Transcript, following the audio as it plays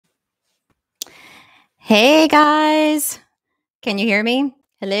Hey guys, can you hear me?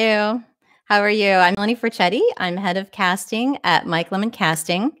 Hello. How are you? I'm Melanie Forchetti. I'm head of casting at Mike Lemon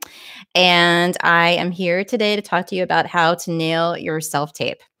Casting, and I am here today to talk to you about how to nail your self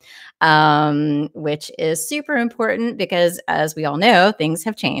tape, which is super important because, as we all know, things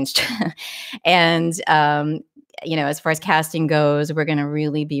have changed. And as far as casting goes, we're going to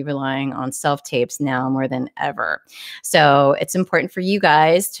really be relying on self tapes now more than ever. So it's important for you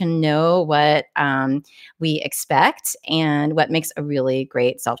guys to know what we expect and what makes a really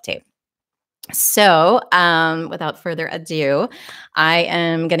great self tape. So, without further ado, I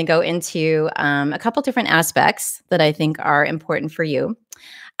am going to go into a couple different aspects that I think are important for you.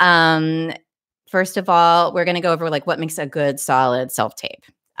 Um, First of all, we're going to go over like what makes a good solid self tape.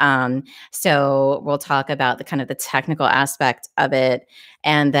 So we'll talk about the kind of the technical aspect of it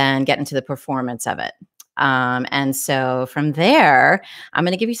and then get into the performance of it. And so from there, I'm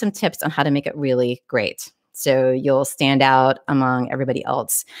going to give you some tips on how to make it really great. So you'll stand out among everybody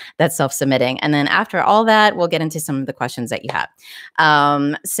else that's self-submitting. And then after all that, we'll get into some of the questions that you have.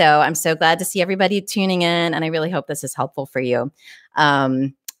 So I'm so glad to see everybody tuning in, and I really hope this is helpful for you.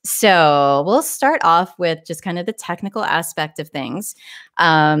 So we'll start off with just kind of the technical aspect of things.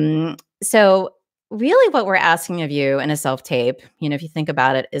 So really what we're asking of you in a self-tape, if you think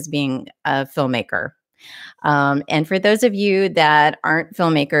about it, is being a filmmaker. And for those of you that aren't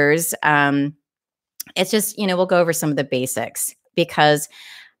filmmakers, it's just, we'll go over some of the basics because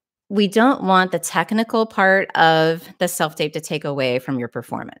we don't want the technical part of the self-tape to take away from your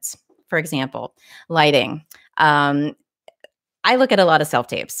performance. For example, lighting. I look at a lot of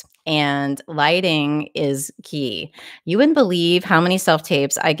self-tapes and lighting is key. You wouldn't believe how many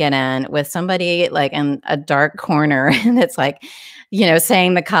self-tapes I get in with somebody like in a dark corner that's like,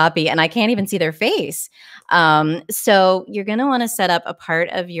 saying the copy and I can't even see their face. So you're going to want to set up a part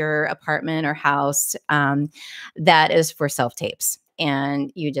of your apartment or house that is for self-tapes.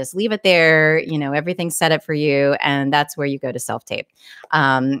 And you just leave it there, everything's set up for you. And that's where you go to self-tape.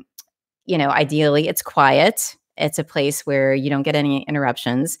 Ideally it's quiet. It's a place where you don't get any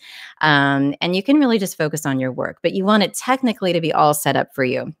interruptions. And you can really just focus on your work, but you want it technically to be all set up for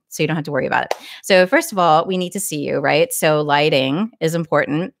you. So you don't have to worry about it. So first of all, we need to see you, right? So lighting is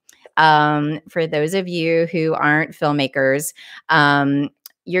important. For those of you who aren't filmmakers,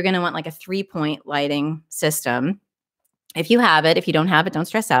 you're going to want like a 3-point lighting system. If you have it, if you don't have it, don't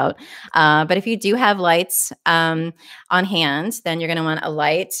stress out. But if you do have lights on hand, then you're going to want a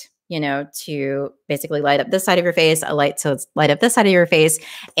light, to basically light up this side of your face, a light to light up this side of your face,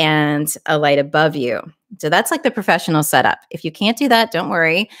 and a light above you. So that's like the professional setup. If you can't do that, don't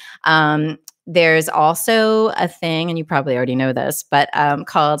worry. There's also a thing, and you probably already know this, but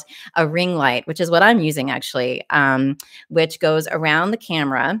called a ring light, which is what I'm using actually, which goes around the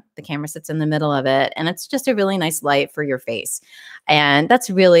camera. The camera sits in the middle of it, and it's just a really nice light for your face. And that's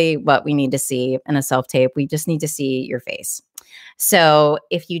really what we need to see in a self-tape. We just need to see your face. So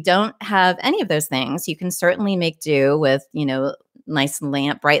if you don't have any of those things, you can certainly make do with, nice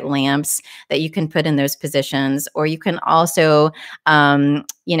bright lamps that you can put in those positions, or you can also,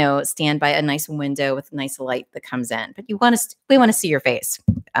 stand by a nice window with nice light that comes in. But we want to see your face,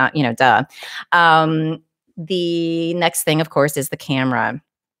 duh. The next thing, of course, is the camera.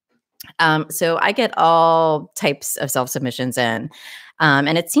 So I get all types of self-submissions in.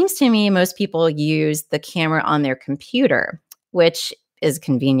 And it seems to me most people use the camera on their computer, which is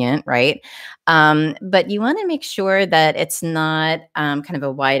convenient, right? But you want to make sure that it's not kind of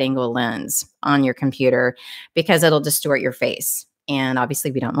a wide angle lens on your computer because it'll distort your face. And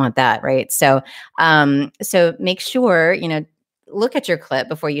obviously we don't want that, right? So, so make sure, look at your clip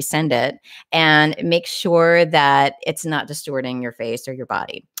before you send it and make sure that it's not distorting your face or your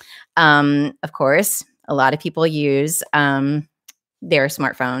body. Of course, a lot of people use their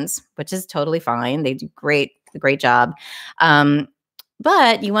smartphones, which is totally fine. They do a great job.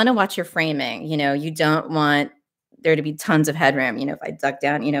 But you want to watch your framing. You don't want there to be tons of headroom. If I duck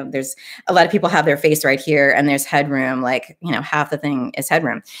down, there's a lot of people have their face right here and there's headroom, like, half the thing is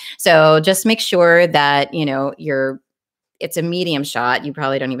headroom. So just make sure that, it's a medium shot. You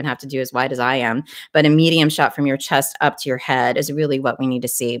probably don't even have to do as wide as I am, but a medium shot from your chest up to your head is really what we need to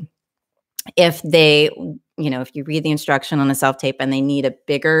see. If if you read the instruction on a self-tape and they need a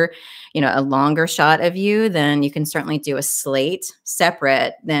bigger, a longer shot of you, then you can certainly do a slate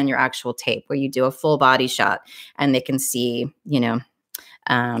separate than your actual tape where you do a full body shot and they can see, your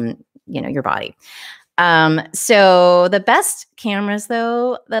body. So the best cameras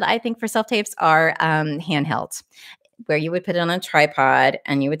though, that I think for self-tapes are handheld, where you would put it on a tripod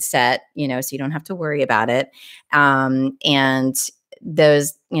and you would set, so you don't have to worry about it. And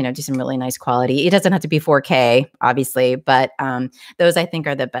those, do some really nice quality. It doesn't have to be 4K, obviously, but those I think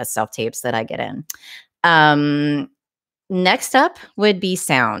are the best self tapes that I get in. Next up would be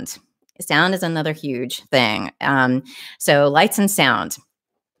sound. Sound is another huge thing. So lights and sound.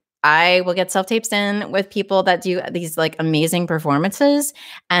 I will get self tapes in with people that do these like amazing performances,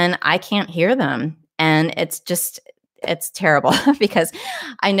 and I can't hear them. And it's terrible because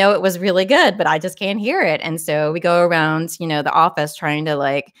I know it was really good, but I just can't hear it. And so we go around, the office trying to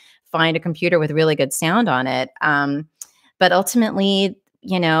like find a computer with really good sound on it. But ultimately,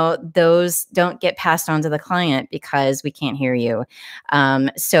 those don't get passed on to the client because we can't hear you.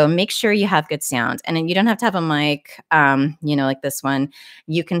 So make sure you have good sound. And then you don't have to have a mic, like this one.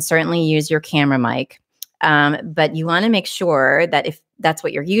 You can certainly use your camera mic. But you want to make sure that if that's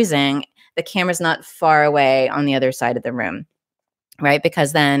what you're using, the camera's not far away on the other side of the room, right?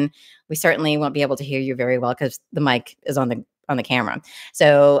 Because then we certainly won't be able to hear you very well because the mic is on the camera.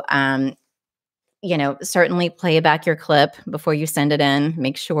 So, certainly play back your clip before you send it in.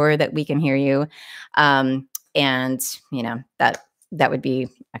 Make sure that we can hear you. And, that would be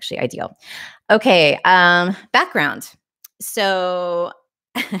actually ideal. Okay. Background. So,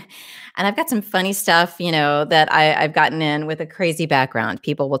 and I've got some funny stuff, that I've gotten in with a crazy background.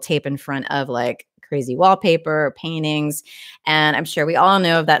 People will tape in front of like crazy wallpaper or paintings. And I'm sure we all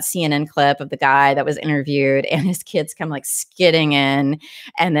know of that CNN clip of the guy that was interviewed and his kids come like skidding in.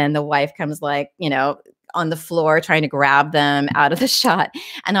 And then the wife comes like, on the floor trying to grab them out of the shot.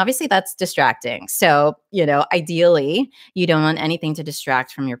 And obviously that's distracting. So, ideally you don't want anything to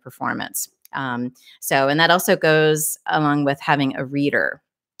distract from your performance. And that also goes along with having a reader.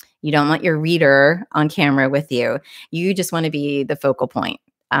 You don't want your reader on camera with you. You just want to be the focal point.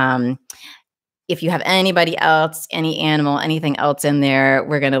 If you have anybody else, any animal, anything else in there,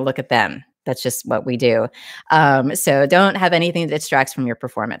 we're going to look at them. That's just what we do. So don't have anything that distracts from your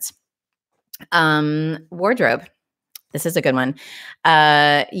performance. Wardrobe. This is a good one.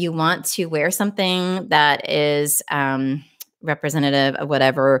 You want to wear something that is representative of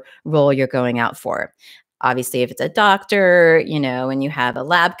whatever role you're going out for. Obviously, if it's a doctor, and you have a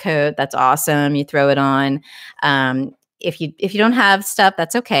lab coat, that's awesome. You throw it on. If you don't have stuff,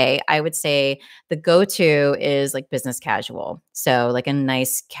 that's okay. I would say the go-to is like business casual. So like a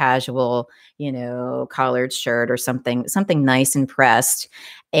nice casual, collared shirt or something nice and pressed,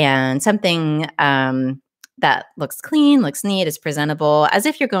 and something that looks clean, looks neat, is presentable, as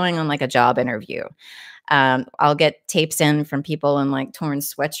if you're going on like a job interview. I'll get tapes in from people in like torn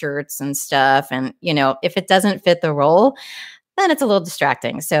sweatshirts and stuff. And, if it doesn't fit the role, then it's a little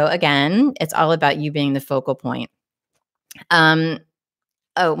distracting. So again, it's all about you being the focal point. One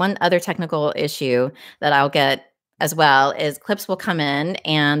other technical issue that I'll get as well is clips will come in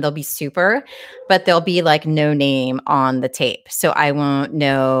and they'll be super, but there'll be like no name on the tape. So I won't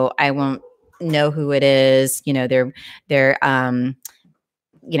know who it is. They're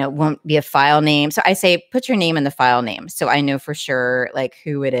won't be a file name. So I say, put your name in the file name, so I know for sure like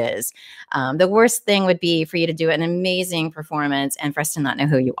who it is. The worst thing would be for you to do an amazing performance and for us to not know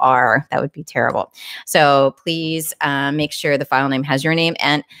who you are. That would be terrible. So please make sure the file name has your name.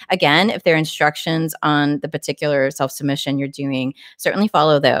 And again, if there are instructions on the particular self-submission you're doing, certainly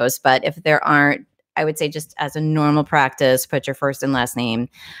follow those. But if there aren't, I would say just as a normal practice, put your first and last name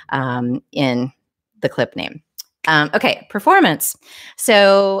in the clip name. Okay, performance.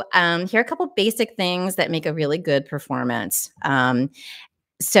 So here are a couple basic things that make a really good performance.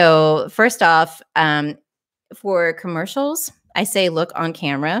 So first off, for commercials, I say look on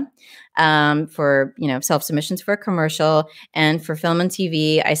camera. For self-submissions for a commercial, and for film and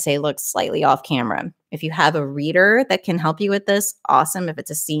TV, I say look slightly off camera. If you have a reader that can help you with this, awesome. If it's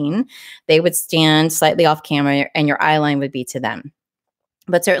a scene, they would stand slightly off camera and your eye line would be to them.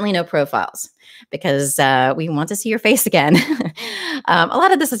 But certainly no profiles, because we want to see your face again. A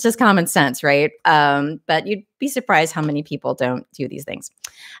lot of this is just common sense, right? But you'd be surprised how many people don't do these things.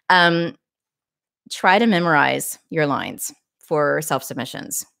 Try to memorize your lines for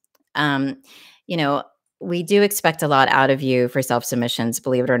self-submissions. We do expect a lot out of you for self-submissions,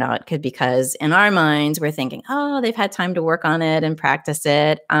 believe it or not, because in our minds, we're thinking, oh, they've had time to work on it and practice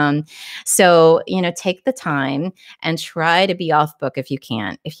it. So, take the time and try to be off book if you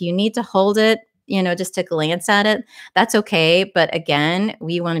can. If you need to hold it, just to glance at it, that's okay. But again,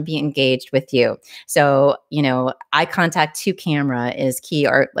 we want to be engaged with you. So, eye contact to camera is key,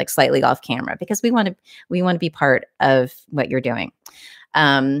 or like slightly off camera, because we want to be part of what you're doing.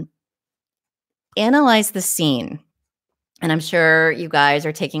 Analyze the scene. And I'm sure you guys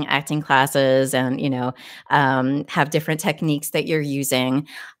are taking acting classes and, have different techniques that you're using.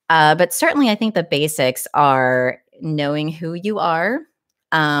 But certainly I think the basics are knowing who you are,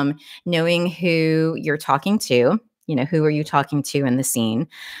 knowing who you're talking to. Who are you talking to in the scene?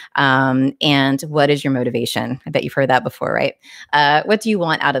 And what is your motivation? I bet you've heard that before, right? What do you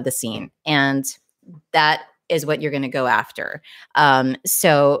want out of the scene? And that is what you're going to go after.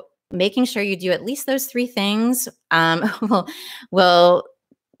 So making sure you do at least those three things will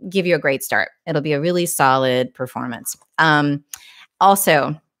give you a great start. It'll be a really solid performance.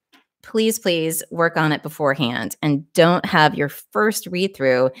 Also, please work on it beforehand, and don't have your first read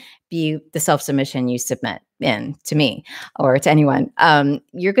through be the self-submission you submit in to me or to anyone.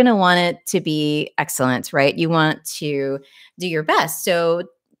 You're going to want it to be excellent, right? You want to do your best. So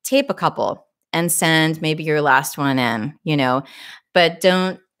tape a couple and send maybe your last one in, but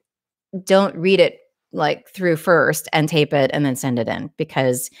don't read it like through first and tape it and then send it in,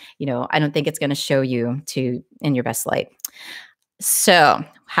 because, I don't think it's going to show you in your best light. So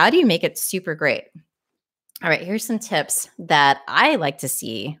how do you make it super great? All right, here's some tips that I like to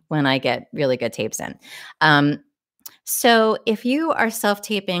see when I get really good tapes in. So if you are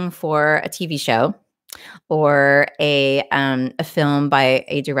self-taping for a TV show or a film by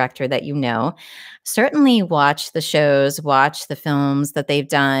a director that certainly watch the shows, watch the films that they've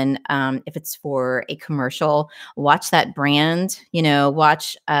done. If it's for a commercial, watch that brand,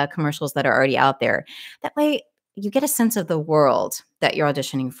 watch commercials that are already out there. That way you get a sense of the world that you're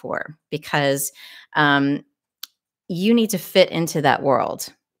auditioning for, because you need to fit into that world.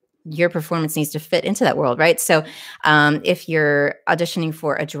 Your performance needs to fit into that world, right? So if you're auditioning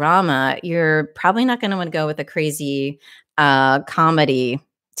for a drama, you're probably not going to want to go with a crazy comedy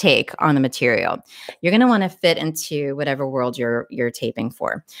take on the material. You're going to want to fit into whatever world you're taping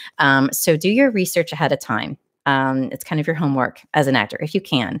for. So do your research ahead of time. It's kind of your homework as an actor, if you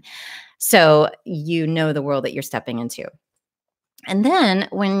can. So you know the world that you're stepping into. And then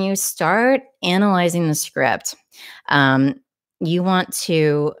when you start analyzing the script, you want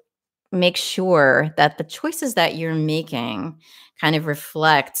to make sure that the choices that you're making kind of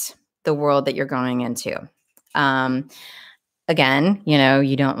reflect the world that you're going into. Again,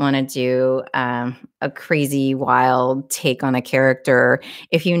 you don't want to do a crazy, wild take on a character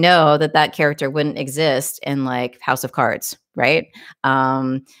if you know that character wouldn't exist in like House of Cards, right?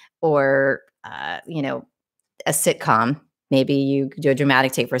 Or a sitcom. Maybe you do a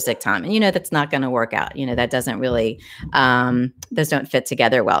dramatic take for a sitcom, and that's not going to work out. That doesn't really, those don't fit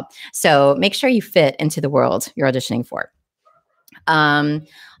together well. So make sure you fit into the world you're auditioning for.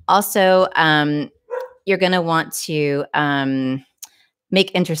 Also, you're going to want to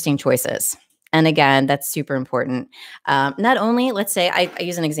make interesting choices. And again, that's super important. Not only, let's say I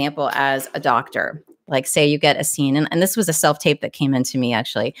use an example as a doctor. Like say you get a scene, and this was a self-tape that came into me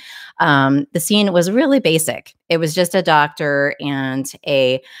actually. The scene was really basic. It was just a doctor and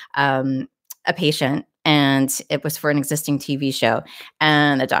a patient, and it was for an existing TV show.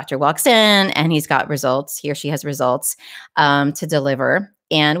 And the doctor walks in and he's got results. He or she has results to deliver.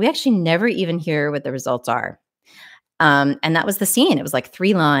 And we actually never even hear what the results are. And that was the scene. It was like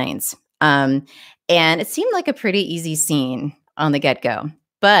 3 lines. And it seemed like a pretty easy scene on the get-go,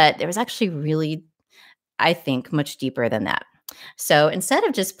 but there was actually really, I think, much deeper than that. So instead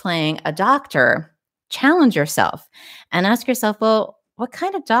of just playing a doctor, challenge yourself and ask yourself, well, what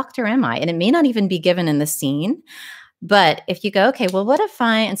kind of doctor am I? And it may not even be given in the scene, but if you go, okay, well, what if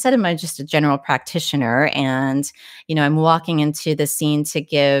instead of just a general practitioner and, I'm walking into the scene to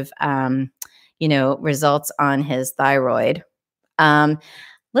give, results on his thyroid,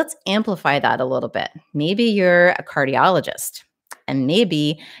 let's amplify that a little bit. Maybe you're a cardiologist, and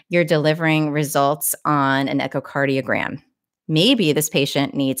maybe you're delivering results on an echocardiogram. Maybe this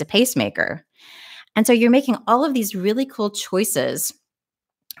patient needs a pacemaker. And so you're making all of these really cool choices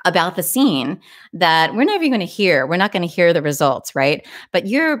about the scene that we're never going to hear. We're not going to hear the results, right? But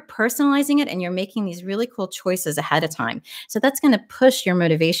you're personalizing it and you're making these really cool choices ahead of time. So that's going to push your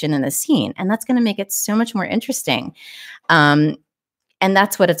motivation in the scene, and that's going to make it so much more interesting. And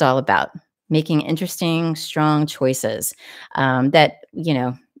that's what it's all about. Making interesting, strong choices that,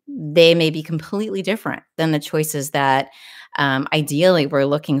 they may be completely different than the choices that ideally we're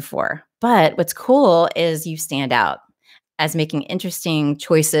looking for. But what's cool is you stand out as making interesting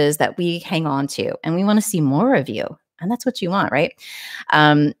choices that we hang on to, and we want to see more of you. And that's what you want, right?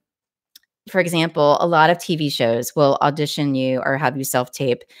 For example, a lot of TV shows will audition you or have you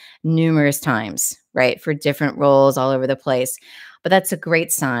self-tape numerous times, right? For different roles all over the place. But that's a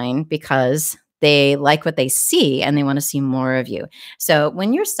great sign, because they like what they see and they want to see more of you. So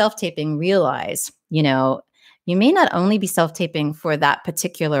when you're self-taping, realize, you may not only be self-taping for that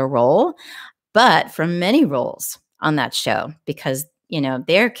particular role, but for many roles on that show, because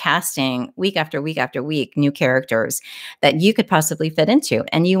they're casting week after week after week new characters that you could possibly fit into.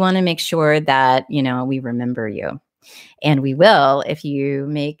 And you want to make sure that, we remember you. And we will if you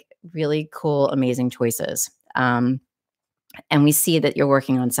make really cool, amazing choices. And we see that you're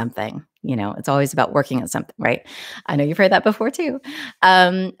working on something. It's always about working on something, right? I know you've heard that before too.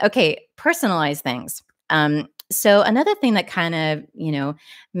 Okay, personalize things. So another thing that kind of,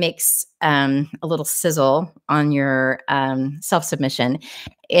 makes a little sizzle on your self-submission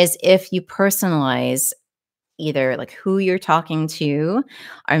is if you personalize either like who you're talking to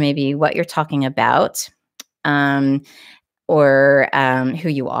or maybe what you're talking about. Or who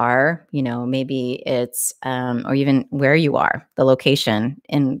you are, maybe it's, or even where you are, the location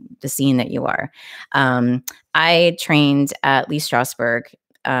in the scene that you are. I trained at Lee Strasberg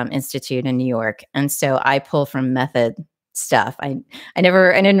Institute in New York. And so I pull from method stuff. I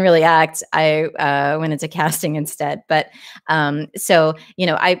didn't really act. I went into casting instead. But so,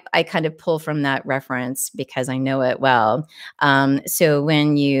 I kind of pull from that reference because I know it well. So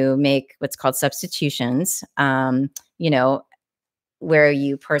when you make what's called substitutions, where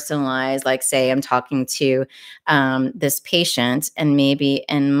you personalize, like say I'm talking to this patient and maybe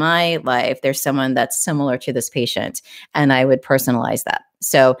in my life, there's someone that's similar to this patient and I would personalize that.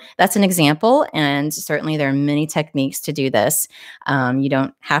 So that's an example. And certainly there are many techniques to do this. You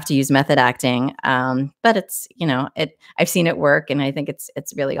don't have to use method acting, but it's, I've seen it work and I think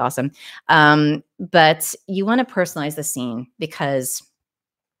it's really awesome. But you want to personalize the scene because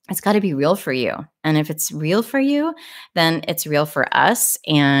it's got to be real for you. And if it's real for you, then it's real for us.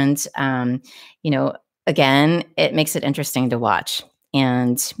 And, again, it makes it interesting to watch.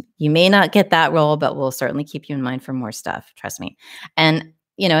 And you may not get that role, but we'll certainly keep you in mind for more stuff. Trust me. And,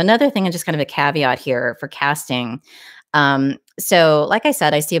 another thing, and just kind of a caveat here for casting. So like I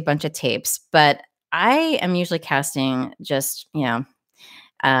said, I see a bunch of tapes, but I am usually casting just,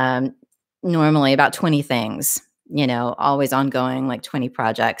 normally about 20 things, always ongoing, like 20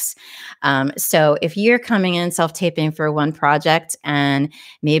 projects. So if you're coming in self-taping for one project and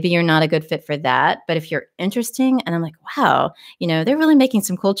maybe you're not a good fit for that, but if you're interesting and I'm like, wow, they're really making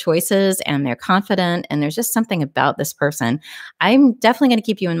some cool choices and they're confident and there's just something about this person, I'm definitely going to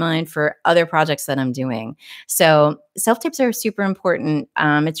keep you in mind for other projects that I'm doing. So self-tapes are super important.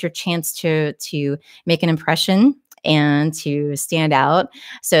 It's your chance to make an impression and to stand out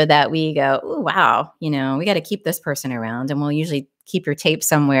so that we go, oh, wow, we got to keep this person around. And we'll usually keep your tape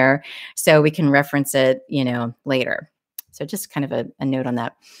somewhere so we can reference it, later. So just kind of a note on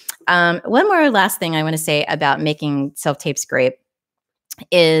that. One more last thing I want to say about making self-tapes great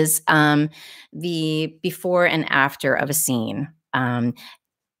is the before and after of a scene.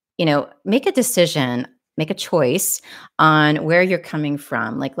 Make a decision, make a choice on where you're coming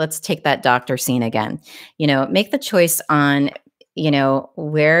from. Like, let's take that doctor scene again. Make the choice on,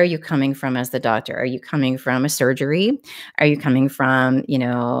 where are you coming from as the doctor? Are you coming from a surgery? Are you coming from,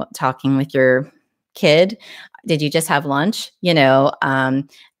 talking with your kid? Did you just have lunch?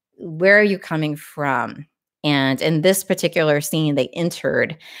 Where are you coming from? And in this particular scene, they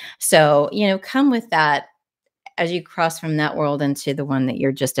entered. So, come with that as you cross from that world into the one that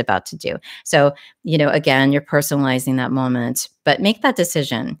you're just about to do. So, again, you're personalizing that moment, but make that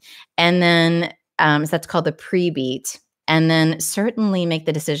decision. And then so that's called the pre-beat. And then certainly make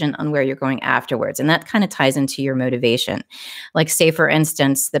the decision on where you're going afterwards. And that kind of ties into your motivation. Like, say, for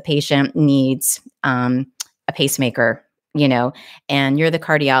instance, the patient needs a pacemaker, and you're the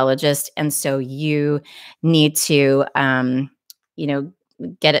cardiologist. And so you need to,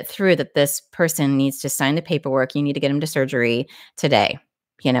 get it through that this person needs to sign the paperwork. You need to get them to surgery today,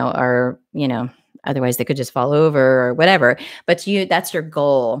 or, otherwise they could just fall over or whatever. But that's your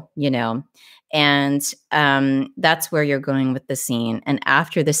goal, and that's where you're going with the scene. And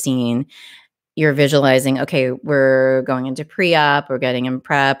after the scene, you're visualizing, okay, we're going into pre-op, we're getting them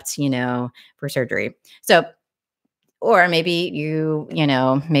prepped, for surgery. So, or maybe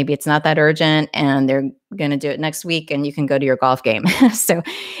maybe it's not that urgent and they're going to do it next week and you can go to your golf game. So,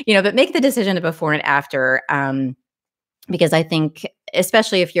 but make the decision of before and after, because I think,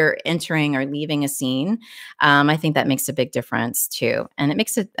 especially if you're entering or leaving a scene, I think that makes a big difference too. And it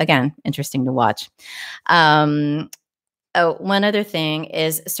makes it, again, interesting to watch. Oh, one other thing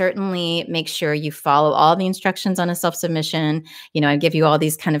is certainly make sure you follow all the instructions on a self-submission. I give you all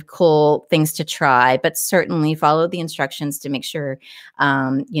these kind of cool things to try, but certainly follow the instructions to make sure,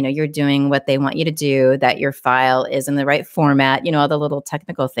 you're doing what they want you to do, that your file is in the right format, all the little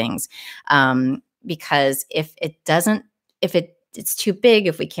technical things. Because if it's too big,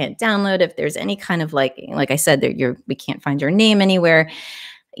 if we can't download, if there's any kind of like I said, we can't find your name anywhere,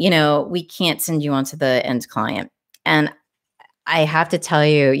 we can't send you on to the end client. And I have to tell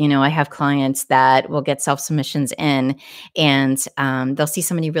you, I have clients that will get self submissions in, and they'll see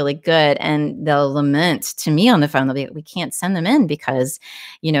somebody really good, and they'll lament to me on the phone. They'll be, we can't send them in because,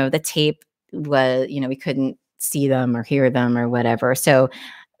 the tape was, we couldn't see them or hear them or whatever. So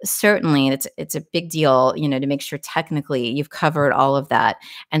certainly it's a big deal, to make sure technically you've covered all of that.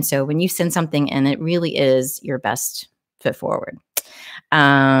 And so when you send something in, it really is your best foot forward. So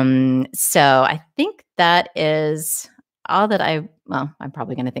I think that is all that I'm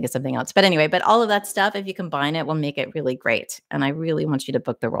probably going to think of something else, but anyway, but all of that stuff, if you combine it, will make it really great. And I really want you to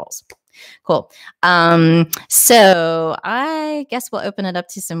book the roles. Cool. So I guess we'll open it up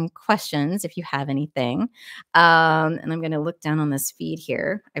to some questions if you have anything. And I'm going to look down on this feed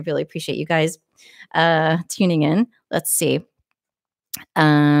here. I really appreciate you guys, tuning in. Let's see.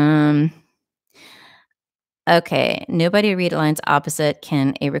 Okay. Nobody read lines opposite.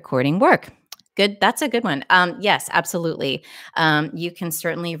 Can a recording work? Good. That's a good one. Yes, absolutely. You can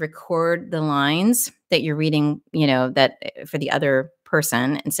certainly record the lines that you're reading, that for the other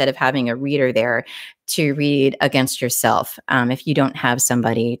person, instead of having a reader there to read against yourself. If you don't have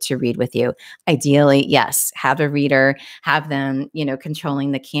somebody to read with you, ideally, yes, have a reader, have them,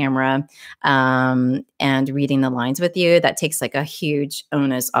 controlling the camera, and reading the lines with you. That takes like a huge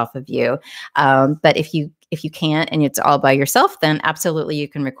onus off of you. But if you can't and it's all by yourself, then absolutely you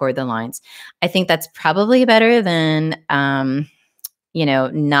can record the lines. I think that's probably better than,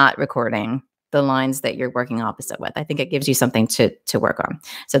 not recording the lines that you're working opposite with. I think it gives you something to work on.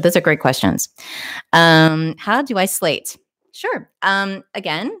 So those are great questions. How do I slate? Sure.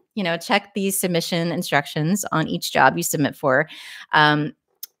 Again, check the submission instructions on each job you submit for.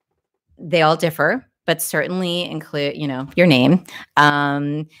 They all differ, but certainly include, your name.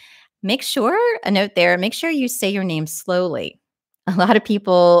 Make sure, a note there, make sure you say your name slowly. A lot of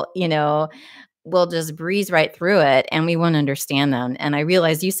people, will just breeze right through it and we won't understand them. And I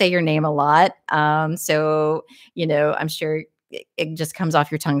realize you say your name a lot. So, I'm sure it just comes off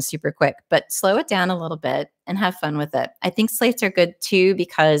your tongue super quick, but slow it down a little bit and have fun with it. I think slates are good too,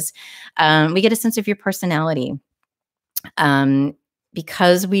 because we get a sense of your personality.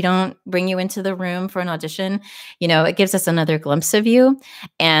 Because we don't bring you into the room for an audition, it gives us another glimpse of you,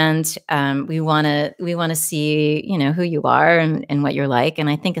 and we want to see, who you are and what you're like. And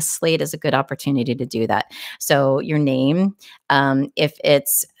I think a slate is a good opportunity to do that. So your name, if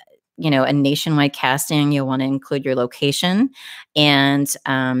it's a nationwide casting, you'll want to include your location, and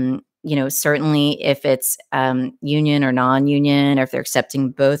certainly if it's union or non-union, or if they're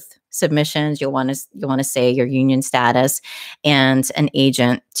accepting both submissions, you'll want to say your union status, and an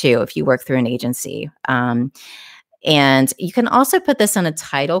agent too, if you work through an agency. And you can also put this on a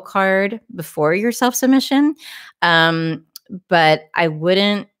title card before your self-submission. But I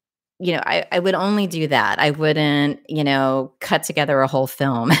wouldn't, I would only do that. I wouldn't, cut together a whole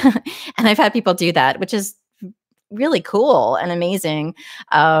film. And I've had people do that, which is really cool and amazing.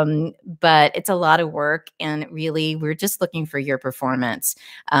 But it's a lot of work, and really we're just looking for your performance.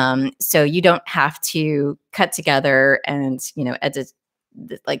 So you don't have to cut together and, edit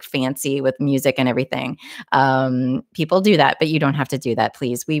like fancy with music and everything. People do that, but you don't have to do that,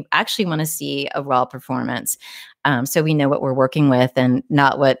 please. We actually want to see a raw performance. So we know what we're working with and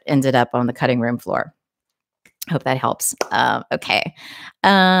not what ended up on the cutting room floor. Hope that helps. Okay.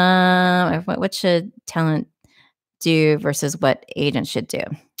 What should talent do versus what agents should do?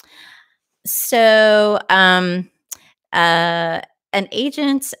 So, an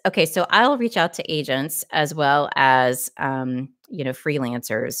agent, okay, so I'll reach out to agents as well as,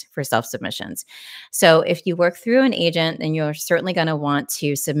 freelancers for self-submissions. So if you work through an agent, then you're certainly going to want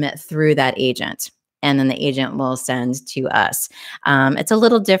to submit through that agent, and then the agent will send to us. It's a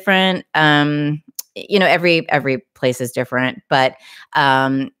little different. Every place is different, but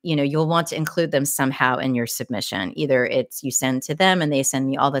you'll want to include them somehow in your submission. Either it's you send to them and they send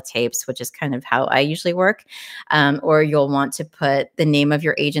me all the tapes, which is kind of how I usually work, or you'll want to put the name of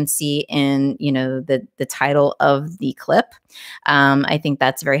your agency in, the title of the clip. I think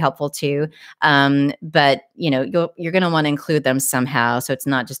that's very helpful too. But you're going to want to include them somehow, so it's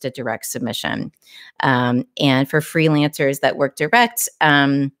not just a direct submission. And for freelancers that work direct,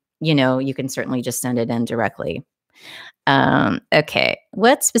 you can certainly just send it in directly. Okay.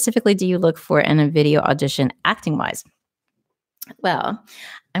 What specifically do you look for in a video audition acting wise? Well,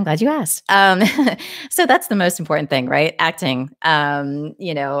 I'm glad you asked. So that's the most important thing, right? Acting,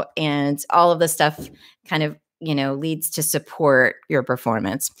 and all of the stuff kind of, leads to support your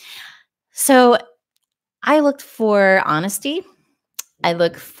performance. So I looked for honesty. I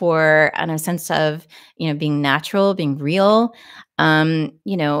look for a sense of, being natural, being real.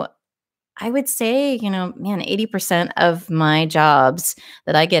 I would say, man, 80% of my jobs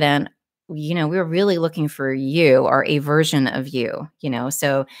that I get in, we're really looking for you or a version of you,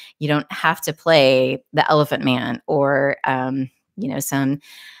 so you don't have to play the elephant man or, some,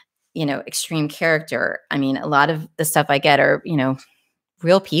 extreme character. I mean, a lot of the stuff I get are,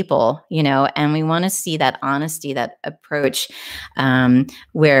 real people, and we want to see that honesty, that approach,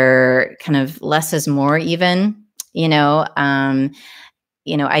 where kind of less is more even, I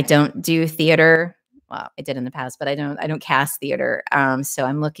don't do theater. Well, I did in the past, but I don't cast theater. So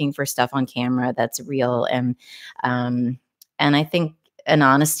I'm looking for stuff on camera that's real. And I think an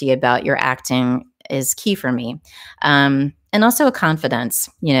honesty about your acting is key for me. And also a confidence,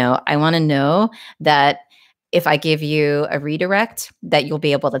 I want to know that if I give you a redirect, that you'll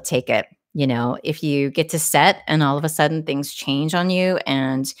be able to take it. If you get to set and all of a sudden things change on you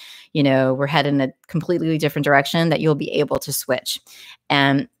and, we're heading in a completely different direction, that you'll be able to switch.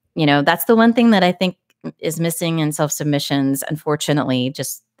 And, that's the one thing that I think is missing in self-submissions, unfortunately,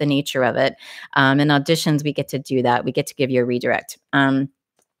 just the nature of it. In auditions, we get to do that. We get to give you a redirect.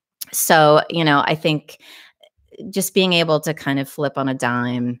 So, I think just being able to kind of flip on a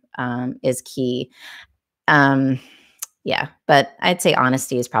dime is key. Yeah, but I'd say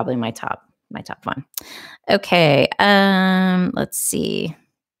honesty is probably my top one. Okay, let's see.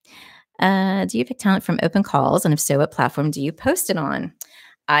 Do you pick talent from open calls? And if so, what platform do you post it on?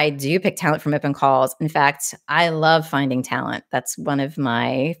 I do pick talent from open calls. In fact, I love finding talent. That's one of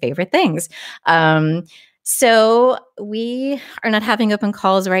my favorite things. So we are not having open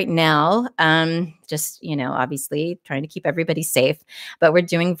calls right now. Just, obviously trying to keep everybody safe, but we're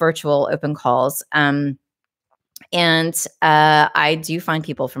doing virtual open calls. And I do find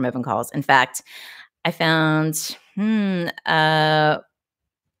people from open calls. In fact, I found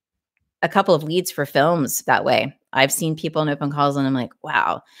a couple of leads for films that way. I've seen people in open calls and I'm like,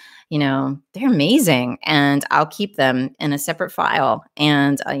 wow, they're amazing. And I'll keep them in a separate file.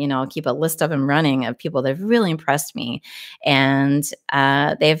 And, I'll keep a list of them running of people that have really impressed me. And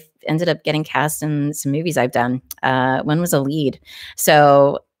they've ended up getting cast in some movies I've done. One was a lead.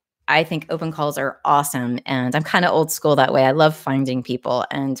 So I think open calls are awesome. And I'm kind of old school that way. I love finding people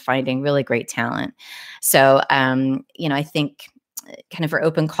and finding really great talent. So, I think kind of for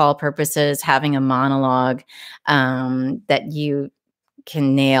open call purposes, having a monologue that you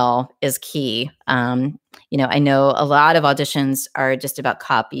can nail is key. I know a lot of auditions are just about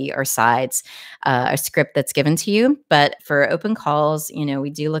copy or sides, a script that's given to you. But for open calls, we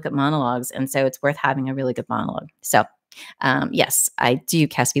do look at monologues. And so it's worth having a really good monologue. So yes, I do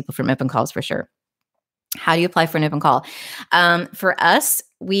cast people from open calls for sure. How do you apply for an open call? For us,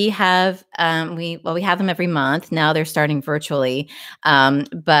 we have we have them every month. Now they're starting virtually,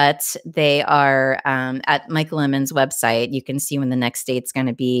 but they are at Michael Lemon's website. You can see when the next date's going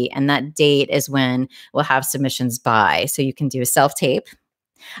to be, and that date is when we'll have submissions by. So you can do a self-tape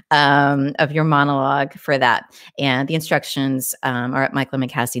of your monologue for that, and the instructions are at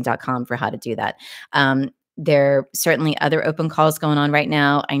michaellemoncasting.com for how to do that. There are certainly other open calls going on right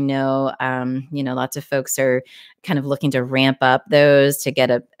now. I know, lots of folks are kind of looking to ramp up those to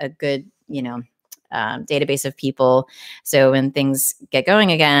get a good, database of people. So when things get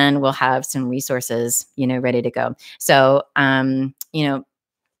going again, we'll have some resources, ready to go. So, go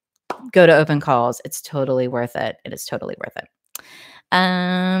to open calls. It's totally worth it. It is totally worth it.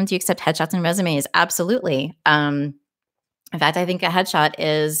 Do you accept headshots and resumes? Absolutely. In fact, I think a headshot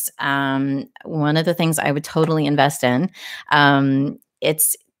is one of the things I would totally invest in.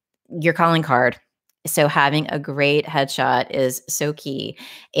 It's your calling card. So having a great headshot is so key.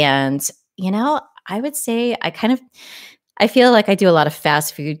 And, I would say I feel like I do a lot of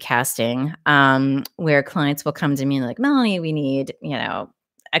fast food casting where clients will come to me like, Melanie, we need,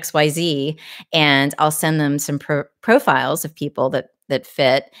 XYZ. And I'll send them some profiles of people that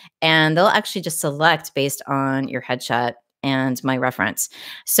fit. And they'll actually just select based on your headshot and my reference.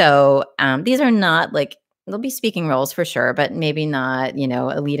 So these are not like, there'll be speaking roles for sure, but maybe not,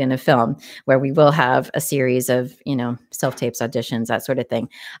 a lead in a film where we will have a series of, self-tapes, auditions, that sort of thing.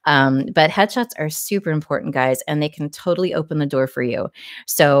 But headshots are super important, guys, and they can totally open the door for you.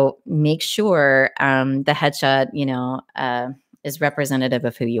 So make sure the headshot, is representative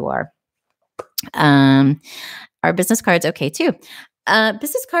of who you are. Are business cards okay too?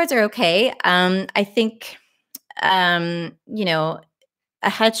 Business cards are okay. I think a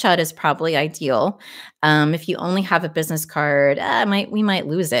headshot is probably ideal. If you only have a business card, we might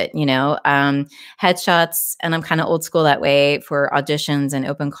lose it, headshots, and I'm kind of old school that way for auditions and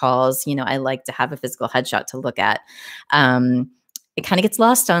open calls. I like to have a physical headshot to look at. It kind of gets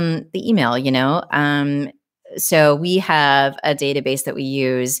lost on the email, so we have a database that we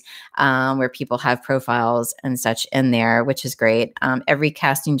use where people have profiles and such in there, which is great. Every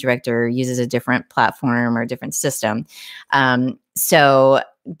casting director uses a different platform or different system.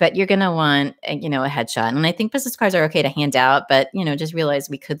 But you're going to want, a headshot. And I think business cards are okay to hand out, but, just realize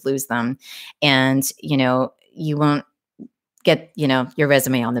we could lose them. And, you won't get, your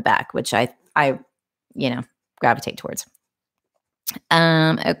resume on the back, which I gravitate towards.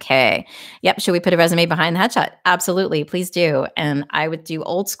 Okay. Yep. Should we put a resume behind the headshot? Absolutely. Please do. And I would do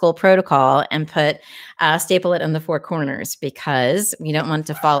old school protocol and staple it in the four corners because we don't want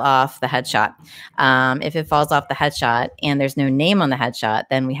it to fall off the headshot. If it falls off the headshot and there's no name on the headshot,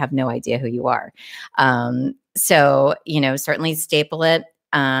 then we have no idea who you are. So, certainly staple it.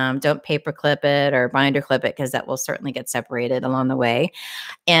 Don't paper clip it or binder clip it because that will certainly get separated along the way.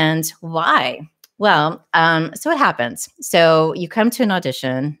 And why? Well, so what happens? So you come to an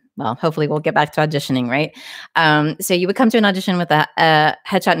audition. Well, hopefully we'll get back to auditioning, right? So you would come to an audition with a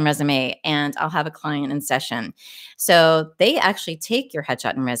headshot and resume, and I'll have a client in session. So they actually take your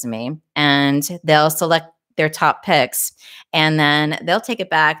headshot and resume, and they'll select their top picks, and then they'll take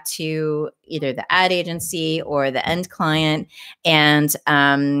it back to either the ad agency or the end client, and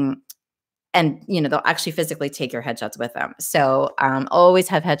they'll actually physically take your headshots with them. So always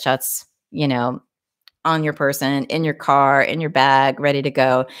have headshots, on your person, in your car, in your bag, ready to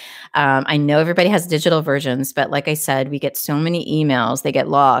go. I know everybody has digital versions, but like I said, we get so many emails, they get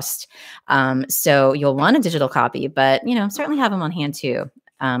lost. So you'll want a digital copy, but, certainly have them on hand too.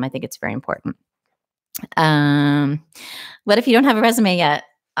 I think it's very important. What if you don't have a resume yet?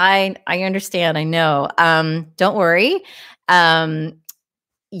 I understand. I know. Don't worry.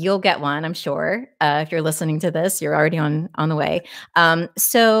 You'll get one, I'm sure. If you're listening to this, you're already on the way.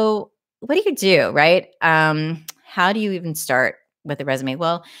 So what do you do, right? How do you even start with a resume?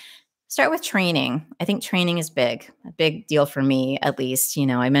 Well, start with training. I think training is a big deal for me, at least.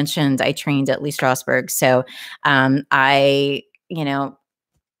 I mentioned I trained at Lee Strasberg. So I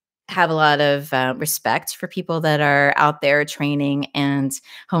have a lot of respect for people that are out there training and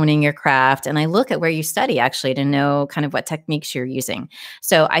honing your craft. And I look at where you study actually to know kind of what techniques you're using.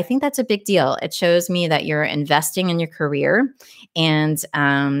 So I think that's a big deal. It shows me that you're investing in your career and,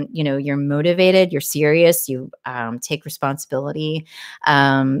 you're motivated, you're serious, you take responsibility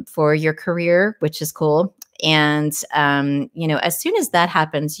for your career, which is cool. And, as soon as that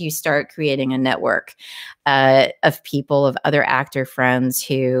happens, you start creating a network of people, of other actor friends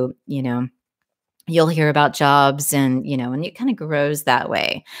who, you'll hear about jobs and it kind of grows that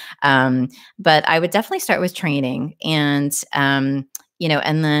way. But I would definitely start with training and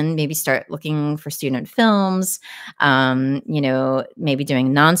then maybe start looking for student films, maybe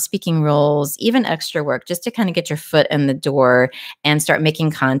doing non-speaking roles, even extra work, just to kind of get your foot in the door and start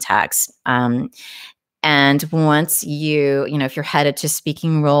making contacts. And once if you're headed to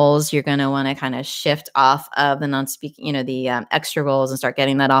speaking roles, you're going to want to kind of shift off of the non-speaking, the extra roles and start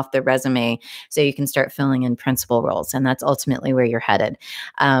getting that off the resume so you can start filling in principal roles. And that's ultimately where you're headed.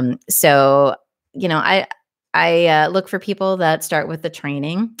 I look for people that start with the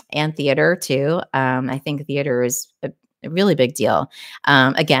training and theater too. I think theater is a really big deal.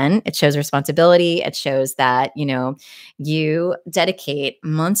 Again, it shows responsibility. It shows that, you dedicate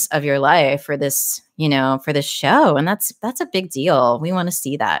months of your life for this, for this show. And that's a big deal. We want to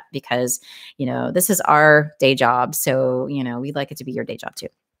see that because, this is our day job. So, we'd like it to be your day job too.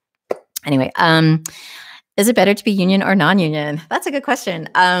 Anyway, is it better to be union or non-union? That's a good question.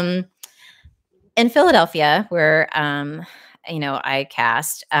 In Philadelphia, where, I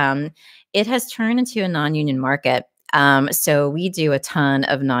cast, it has turned into a non-union market. So we do a ton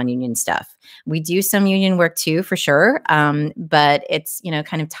of non-union stuff. We do some union work too, for sure. But it's,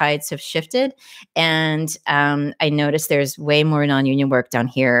 kind of tides have shifted. And I noticed there's way more non-union work down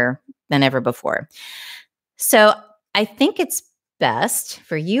here than ever before. So I think it's best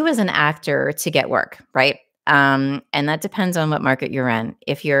for you as an actor to get work, right? And that depends on what market you're in.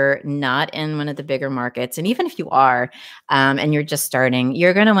 If you're not in one of the bigger markets, and even if you are, and you're just starting,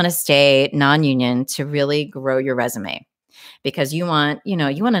 you're going to want to stay non-union to really grow your resume because you want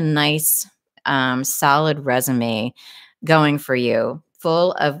a nice, solid resume going for you,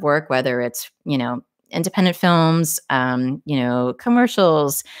 full of work, whether it's, independent films,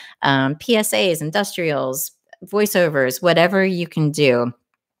 commercials, PSAs, industrials, voiceovers, whatever you can do.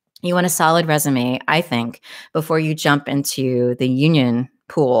 You want a solid resume, I think, before you jump into the union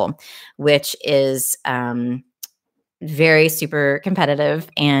pool, which is very super competitive,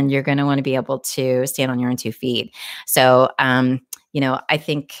 and you're going to want to be able to stand on your own 2 feet. So, I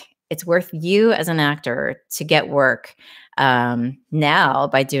think it's worth you as an actor to get work now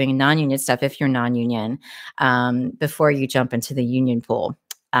by doing non-union stuff if you're non-union before you jump into the union pool.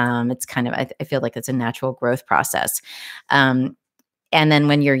 It's kind of, I feel like it's a natural growth process. And then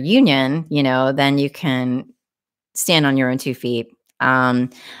when you're union, then you can stand on your own 2 feet.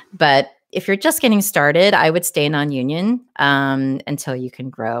 But if you're just getting started, I would stay non-union until you can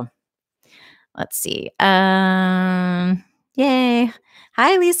grow. Let's see. Yay.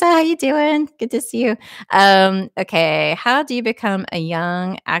 Hi, Lisa. How you doing? Good to see you. Okay. How do you become a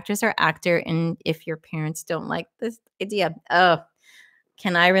young actress or actor and if your parents don't like this idea? Oh,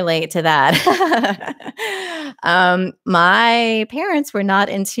 can I relate to that? My parents were not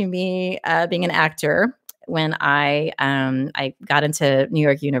into me being an actor when I got into New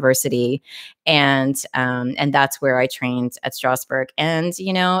York University, and that's where I trained at Strasberg. And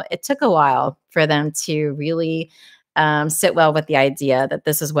it took a while for them to really sit well with the idea that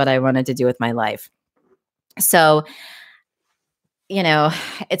this is what I wanted to do with my life. So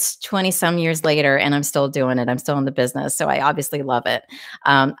it's 20 some years later and I'm still doing it. I'm still in the business. So I obviously love it.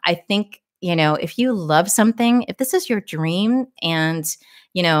 I think, if you love something, if this is your dream and,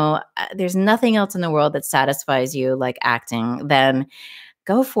 there's nothing else in the world that satisfies you like acting, then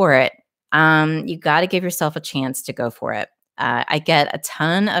go for it. You got to give yourself a chance to go for it. I get a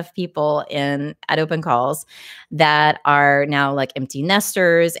ton of people at open calls that are now like empty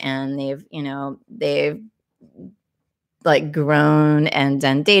nesters and they've like grown and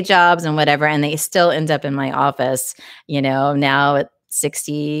done day jobs and whatever, and they still end up in my office, now at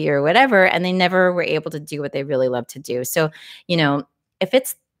 60 or whatever, and they never were able to do what they really love to do. So,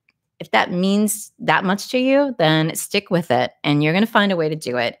 if that means that much to you, then stick with it and you're going to find a way to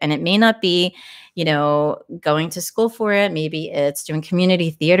do it. And it may not be, going to school for it. Maybe it's doing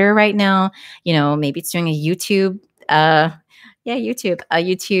community theater right now. Maybe it's doing a YouTube a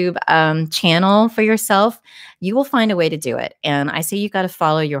YouTube channel for yourself. You will find a way to do it. And I say you got to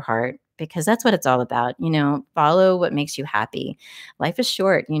follow your heart because that's what it's all about. Follow what makes you happy. Life is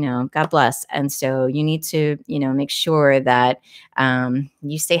short, God bless. And so you need to, make sure that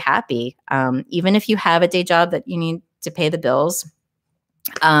you stay happy. Even if you have a day job that you need to pay the bills,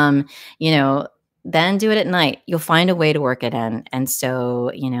 then do it at night. You'll find a way to work it in. And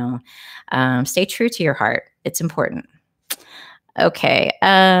so, stay true to your heart. It's important. Okay.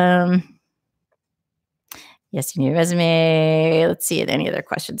 Yes, you need a resume. Let's see. Any other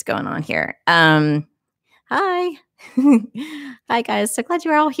questions going on here? Hi. Hi, guys. So glad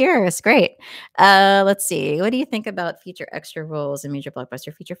you're all here. It's great. Let's see. What do you think about feature extra roles in major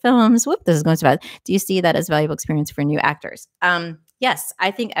blockbuster feature films? Whoop, this is going to bad. Do you see that as valuable experience for new actors? Yes, I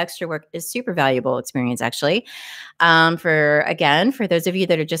think extra work is super valuable experience, actually. For those of you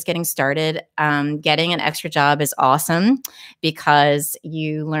that are just getting started, getting an extra job is awesome because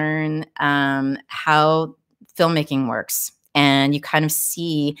you learn how filmmaking works and you kind of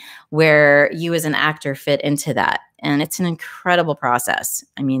see where you as an actor fit into that. And it's an incredible process.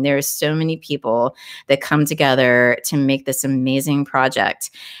 I mean, there's so many people that come together to make this amazing project.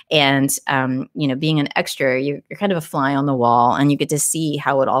 And, being an extra, you're kind of a fly on the wall and you get to see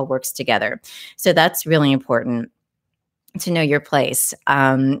how it all works together. So that's really important to know your place.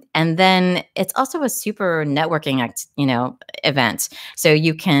 And then it's also a super networking event. So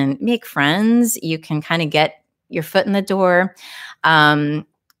you can make friends, you can kind of get your foot in the door. And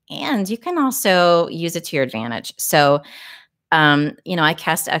you can also use it to your advantage. So, I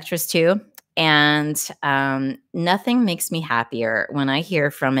cast extras too. And nothing makes me happier when I hear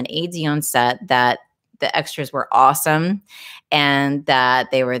from an AD on set that the extras were awesome and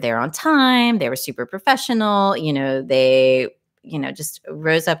that they were there on time. They were super professional. They, just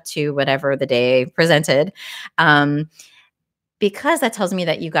rose up to whatever the day presented. Because that tells me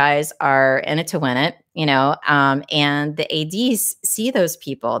that you guys are in it to win it, and the ADs see those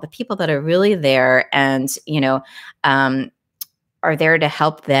people, the people that are really there and, are there to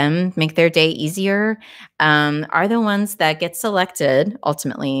help them make their day easier, are the ones that get selected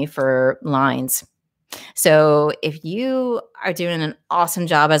ultimately for lines. So if you are doing an awesome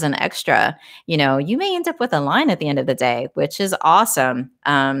job as an extra, you may end up with a line at the end of the day, which is awesome.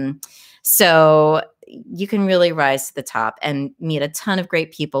 So you can really rise to the top and meet a ton of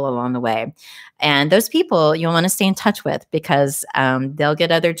great people along the way. And those people you'll want to stay in touch with because they'll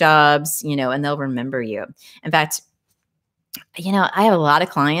get other jobs, and they'll remember you. In fact, I have a lot of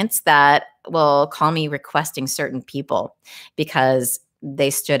clients that will call me requesting certain people because they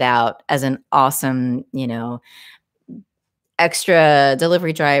stood out as an awesome, extra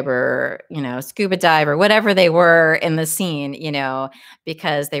delivery driver, scuba diver, whatever they were in the scene,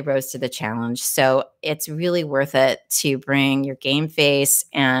 because they rose to the challenge. So it's really worth it to bring your game face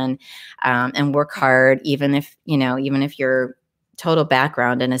and work hard, even if your total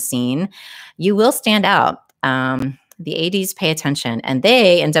background in a scene, you will stand out. The ADs pay attention and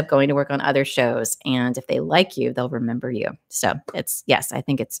they end up going to work on other shows. And if they like you, they'll remember you. So yes, I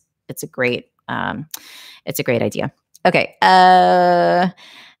think it's a great idea. Okay.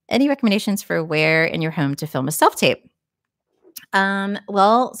 Any recommendations for where in your home to film a self-tape?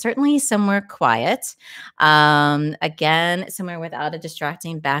 Well, certainly somewhere quiet. Again, somewhere without a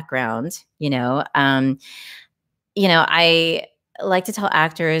distracting background. I like to tell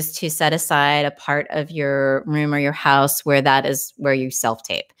actors to set aside a part of your room or your house where that is where you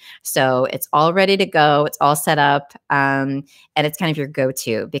self-tape. So it's all ready to go. It's all set up. And it's kind of your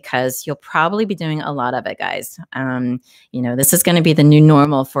go-to because you'll probably be doing a lot of it, guys. This is going to be the new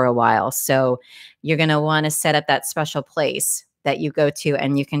normal for a while. So you're going to want to set up that special place that you go to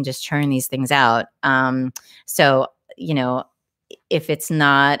and you can just churn these things out. So, if it's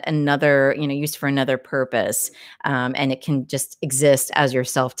not used for another purpose, and it can just exist as your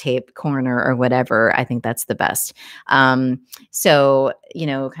self-tape corner or whatever, I think that's the best. So,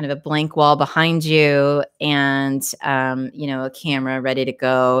 kind of a blank wall behind you and, a camera ready to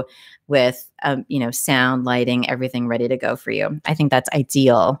go with, sound, lighting, everything ready to go for you. I think that's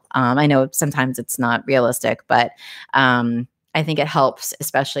ideal. I know sometimes it's not realistic, but I think it helps,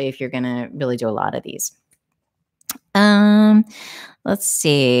 especially if you're going to really do a lot of these. Let's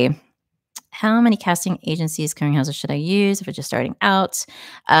see. How many casting agencies, clearing houses should I use if it's just starting out?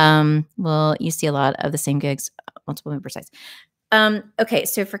 Well, you see a lot of the same gigs, multiple member sites. Okay,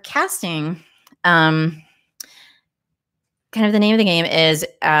 so for casting, kind of the name of the game is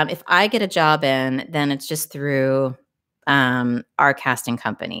if I get a job in, then it's just through our casting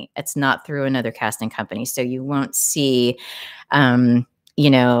company. It's not through another casting company. So you won't see,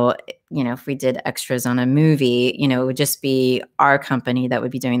 if we did extras on a movie, it would just be our company that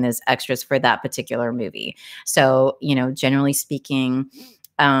would be doing those extras for that particular movie. So, generally speaking,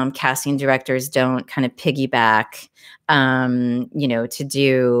 casting directors don't kind of piggyback, to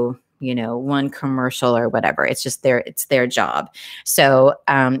do, one commercial or whatever. It's just it's their job. So,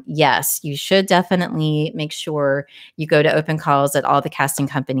 yes, you should definitely make sure you go to open calls at all the casting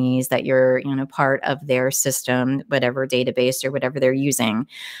companies that you're, part of their system, whatever database or whatever they're using,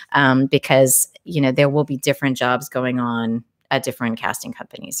 because, there will be different jobs going on at different casting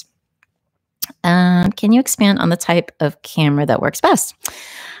companies. Can you expand on the type of camera that works best?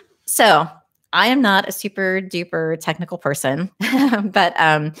 So I am not a super duper technical person, but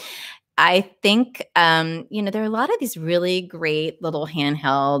I think, there are a lot of these really great little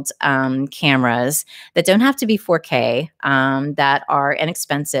handheld cameras that don't have to be 4K, that are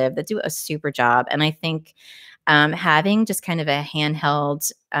inexpensive, that do a super job. And I think having just kind of a handheld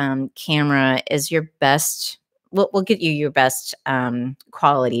camera is your best, will get you your best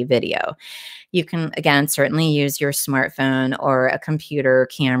quality video. You can, again, certainly use your smartphone or a computer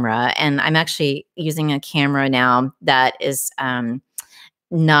camera. And I'm actually using a camera now that is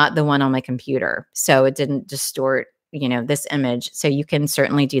not the one on my computer. So it didn't distort, this image. So you can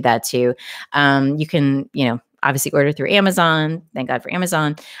certainly do that too. You can, obviously order through Amazon. Thank God for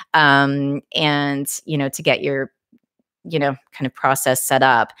Amazon. And, to get your, kind of process set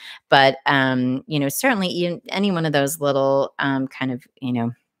up. But, certainly any one of those little kind of,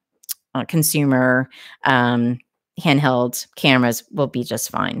 consumer handheld cameras will be just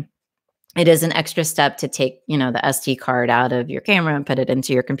fine. It is an extra step to take, the SD card out of your camera and put it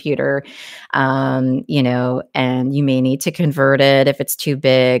into your computer, and you may need to convert it if it's too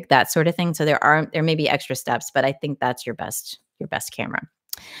big, that sort of thing. So there may be extra steps, but I think that's your best camera.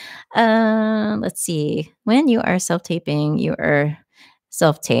 Let's see. When you are self-taping, you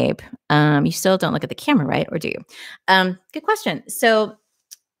self-tape. You still don't look at the camera, right? Or do you? Good question. So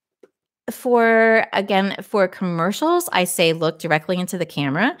for commercials, I say look directly into the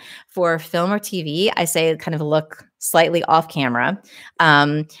camera. For film or TV, I say kind of look slightly off camera.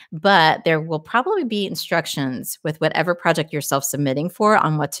 But there will probably be instructions with whatever project you're self-submitting for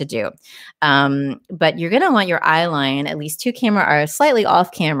on what to do. But you're going to want your eye line, at least two camera are slightly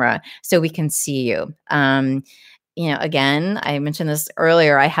off camera so we can see you. Again, I mentioned this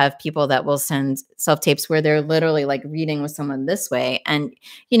earlier, I have people that will send self-tapes where they're literally like reading with someone this way. And,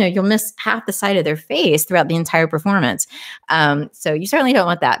 you'll miss half the side of their face throughout the entire performance. So you certainly don't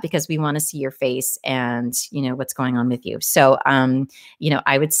want that because we want to see your face and, what's going on with you. So,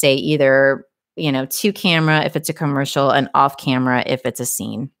 I would say either, two camera if it's a commercial and off camera if it's a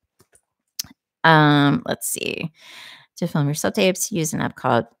scene. Let's see. To film your self tapes, use an app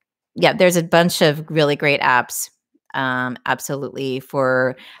called, yeah, there's a bunch of really great apps. Absolutely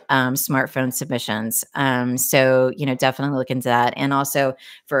for smartphone submissions. So, definitely look into that. And also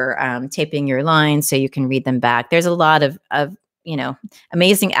for taping your lines so you can read them back. There's a lot of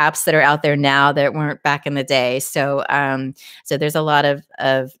amazing apps that are out there now that weren't back in the day. So there's a lot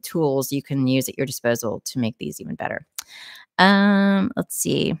of tools you can use at your disposal to make these even better. Let's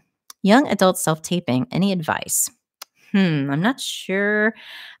see. Young adult self-taping, any advice? I'm not sure.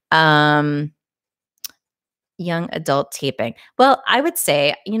 Um, Young adult taping. Well, I would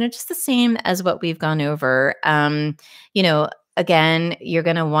say, just the same as what we've gone over. Again, you're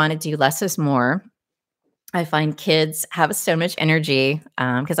going to want to do less is more. I find kids have so much energy,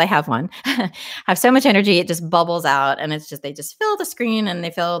 because I have one, have so much energy, it just bubbles out, and they just fill the screen and they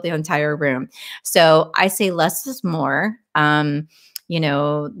fill the entire room. So I say less is more.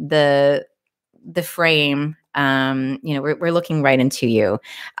 The frame, we're looking right into you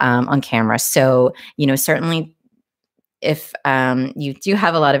on camera. So, certainly if you do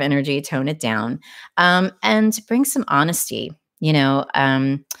have a lot of energy, tone it down, and bring some honesty.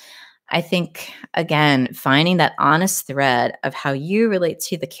 I think, again, finding that honest thread of how you relate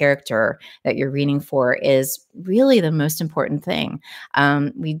to the character that you're reading for is really the most important thing.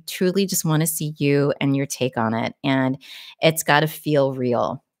 We truly just want to see you and your take on it. And it's got to feel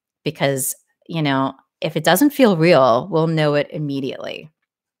real because, if it doesn't feel real, we'll know it immediately.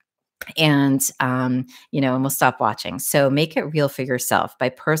 And we'll stop watching. So make it real for yourself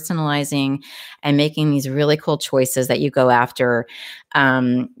by personalizing and making these really cool choices that you go after.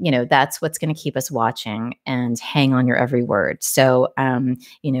 That's what's going to keep us watching and hang on your every word. So, I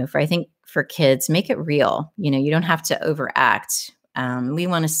think for kids, make it real. You don't have to overact. We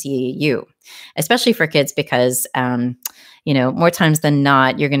want to see you, especially for kids, because, more times than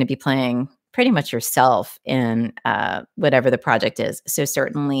not, you're going to be playing pretty much yourself in whatever the project is. So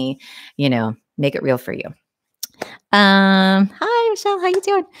certainly, make it real for you. Hi, Michelle. How you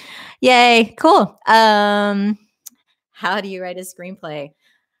doing? Yay. Cool. How do you write a screenplay?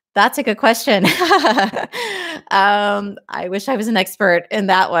 That's a good question. I wish I was an expert in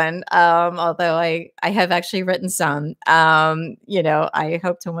that one. Although I have actually written some. I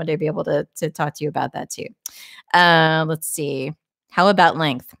hope to one day be able to talk to you about that too. Let's see. How about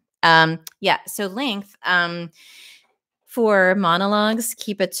length? So length, for monologues,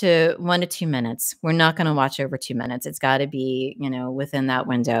 keep it to 1 to 2 minutes. We're not going to watch over 2 minutes. It's got to be, within that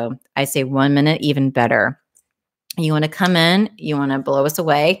window. I say 1 minute, even better. You want to come in, you want to blow us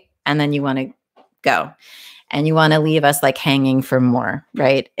away, and then you want to go. And you want to leave us like hanging for more,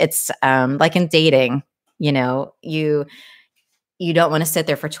 right? It's like in dating, you don't want to sit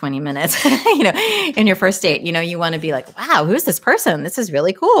there for 20 minutes, in your first date. You want to be like, wow, who's this person? This is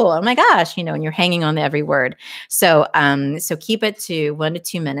really cool. Oh my gosh, and you're hanging on to every word. So keep it to 1 to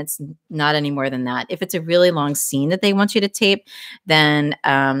 2 minutes, not any more than that. If it's a really long scene that they want you to tape, then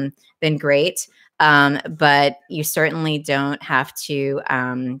great. But you certainly don't have to,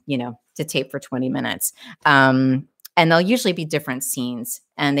 to tape for 20 minutes. And they'll usually be different scenes,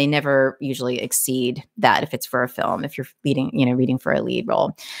 and they never usually exceed that if it's for a film, if you're reading for a lead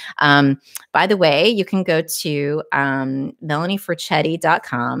role. By the way, you can go to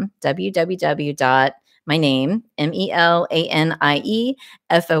melanieforchetti.com, my name,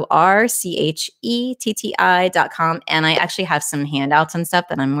 MELANIEFORCHETTI.com. And I actually have some handouts and stuff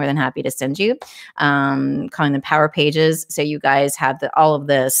that I'm more than happy to send you, calling them power pages. So you guys have all of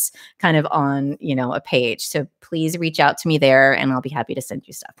this kind of on, a page. So please reach out to me there and I'll be happy to send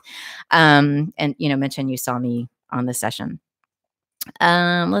you stuff. And, mention you saw me on the session.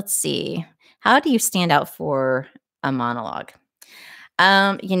 Let's see. How do you stand out for a monologue?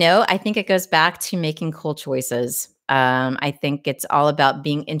 I think it goes back to making cool choices. I think it's all about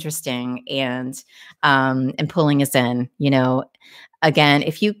being interesting and pulling us in. Again,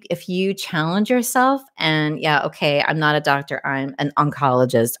 if you challenge yourself and okay, I'm not a doctor, I'm an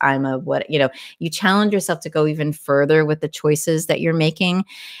oncologist, I'm a you challenge yourself to go even further with the choices that you're making,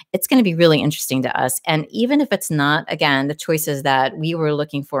 it's going to be really interesting to us. And even if it's not, again, the choices that we were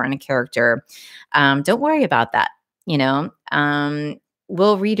looking for in a character, don't worry about that.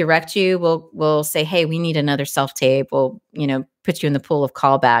 We'll redirect you. We'll say, hey, we need another self-tape. We'll, put you in the pool of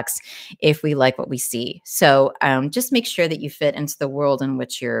callbacks if we like what we see. So just make sure that you fit into the world in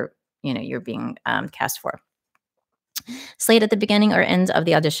which you're being cast for. Slate at the beginning or end of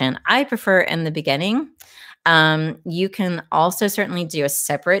the audition. I prefer in the beginning. You can also certainly do a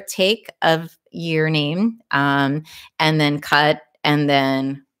separate take of your name and then cut and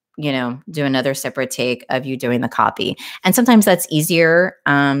then do another separate take of you doing the copy. And sometimes that's easier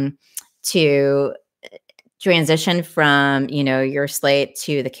to transition from, your slate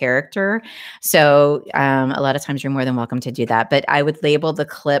to the character. So a lot of times you're more than welcome to do that. But I would label the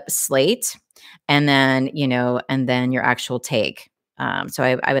clip slate, and then your actual take. So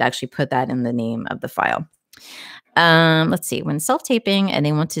I would actually put that in the name of the file. Let's see. When self-taping and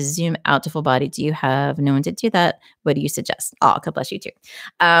they want to zoom out to full body, do you have no one to do that? What do you suggest? Oh, God bless you too.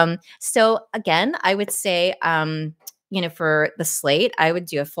 So again, I would say, for the slate, I would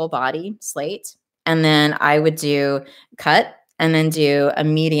do a full body slate, and then I would do cut and then do a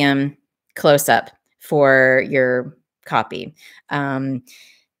medium close up for your copy.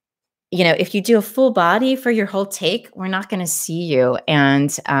 If you do a full body for your whole take, we're not going to see you.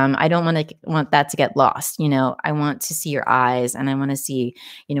 And I don't want that to get lost. I want to see your eyes, and I want to see,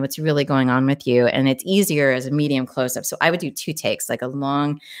 what's really going on with you. And it's easier as a medium close up. So I would do 2 takes, like a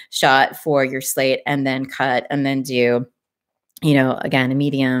long shot for your slate and then cut, and then do, again, a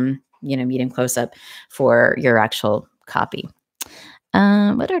medium close up for your actual copy.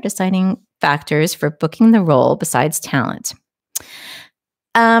 What are deciding factors for booking the role besides talent?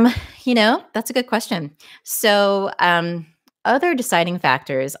 That's a good question. So, other deciding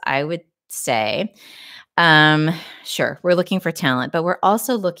factors, I would say, sure, we're looking for talent, but we're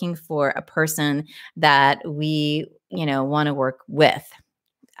also looking for a person that we, want to work with.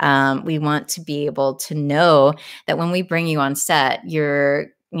 We want to be able to know that when we bring you on set, you're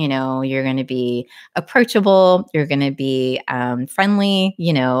going to be approachable, you're going to be friendly,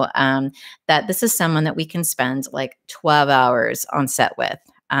 that this is someone that we can spend like 12 hours on set with,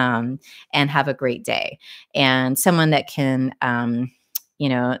 and have a great day, and someone that can,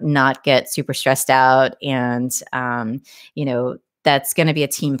 not get super stressed out, and, that's going to be a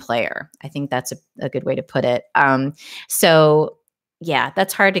team player. I think that's a good way to put it. So yeah,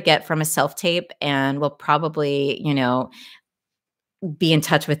 that's hard to get from a self-tape, and we'll probably, be in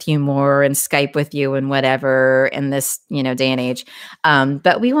touch with you more and Skype with you and whatever in this, day and age.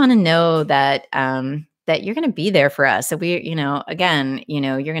 But we want to know that, that you're going to be there for us. So we, again,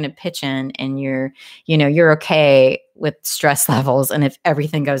 you're going to pitch in, and you're okay with stress levels. And if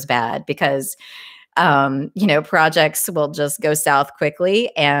everything goes bad, because, projects will just go south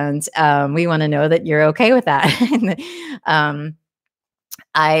quickly. And we want to know that you're okay with that.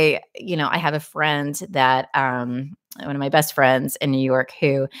 I have a friend that, one of my best friends in New York,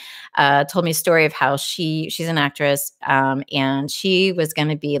 who told me a story of how she's an actress, and she was going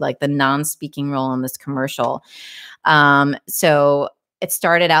to be like the non-speaking role in this commercial. So it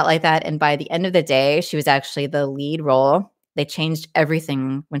started out like that, and by the end of the day, she was actually the lead role. They changed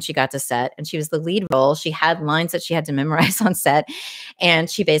everything when she got to set, and she was the lead role. She had lines that she had to memorize on set, and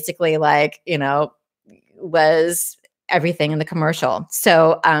she basically was everything in the commercial.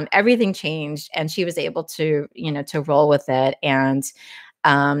 So everything changed, and she was able to, to roll with it. And,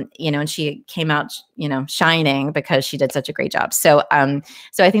 and she came out, shining because she did such a great job. So,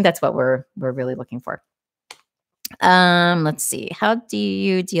 so I think that's what we're really looking for. Let's see. How do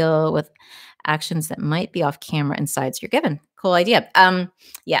you deal with actions that might be off camera and sides you're given? Cool idea.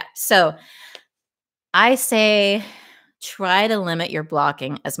 Yeah. So I say, try to limit your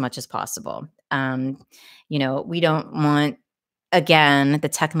blocking as much as possible. We don't want, again, the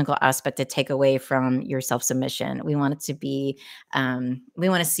technical aspect to take away from your self-submission. We want it to be, we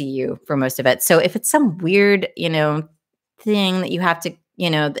want to see you for most of it. So if it's some weird, thing that you have to,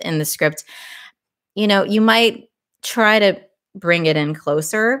 in the script, you might try to bring it in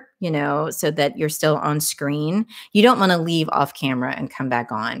closer, so that you're still on screen. You don't want to leave off camera and come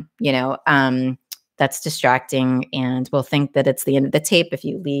back on, that's distracting, and we'll think that it's the end of the tape if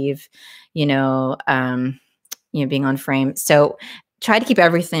you leave, being on frame. So try to keep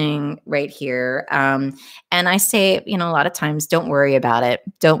everything right here. And I say, a lot of times, don't worry about it.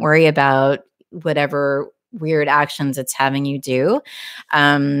 Don't worry about whatever weird actions it's having you do.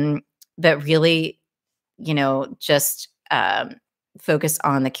 But really, just focus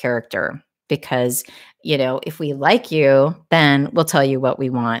on the character, because, if we like you, then we'll tell you what we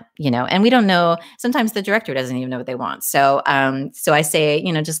want, and we don't know. Sometimes the director doesn't even know what they want. So, so I say,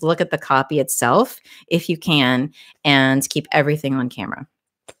 just look at the copy itself if you can, and keep everything on camera.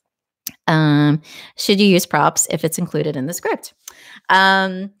 Should you use props if it's included in the script?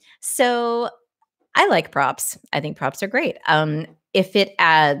 So I like props. I think props are great. If it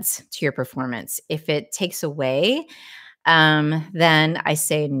adds to your performance, if it takes away, then I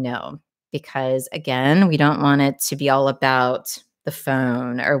say no. Because again, we don't want it to be all about the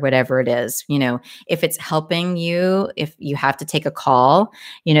phone or whatever it is. If it's helping you, if you have to take a call,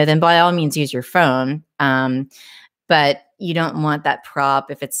 then by all means use your phone. But you don't want that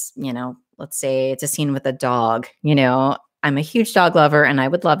prop if it's, let's say it's a scene with a dog, I'm a huge dog lover and I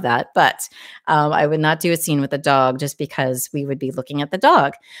would love that, but I would not do a scene with a dog just because we would be looking at the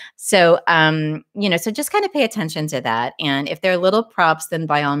dog. So, so just kind of pay attention to that. And if they're little props, then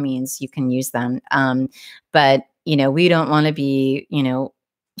by all means, you can use them. But, we don't want to be,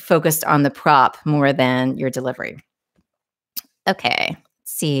 focused on the prop more than your delivery. Okay.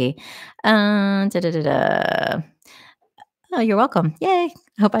 Let's see. Da-da-da-da. Oh, you're welcome. Yay.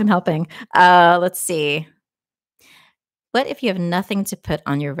 I hope I'm helping. Let's see. What if you have nothing to put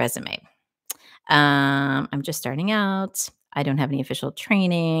on your resume? I'm just starting out. I don't have any official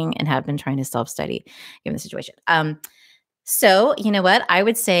training and have been trying to self-study given the situation. So you know what? I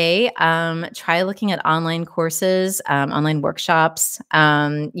would say try looking at online courses, online workshops.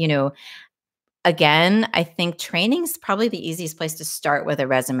 Again, I think training is probably the easiest place to start with a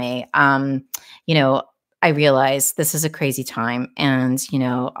resume. You know, I realize this is a crazy time and,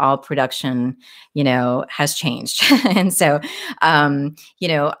 all production, has changed. And so,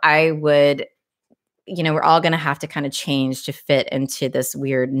 I would, we're all going to have to kind of change to fit into this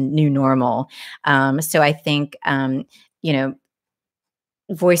weird new normal. So I think,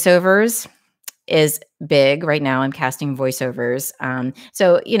 voiceovers is big right now. I'm casting voiceovers.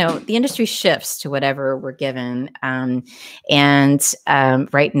 So, the industry shifts to whatever we're given. And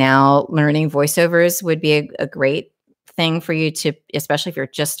right now, learning voiceovers would be a great thing for you to, especially if you're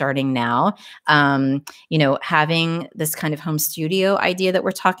just starting now. Having this kind of home studio idea that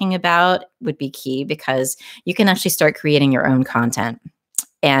we're talking about would be key because you can actually start creating your own content.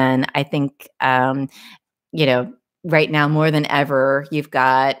 And I think, right now more than ever, you've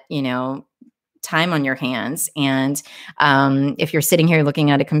got, time on your hands. And if you're sitting here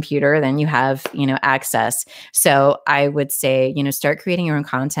looking at a computer, then you have, access. So I would say, start creating your own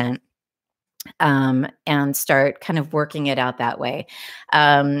content and start kind of working it out that way.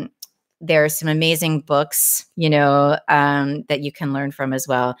 There are some amazing books, that you can learn from as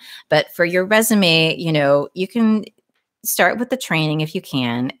well. But for your resume, you can start with the training if you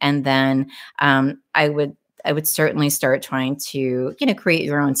can. And then I would certainly start trying to, create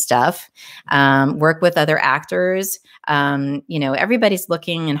your own stuff, work with other actors. Everybody's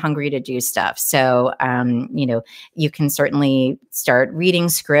looking and hungry to do stuff. So, you can certainly start reading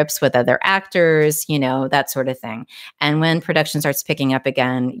scripts with other actors, that sort of thing. And when production starts picking up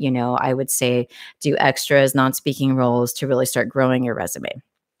again, I would say do extras, non-speaking roles to really start growing your resume.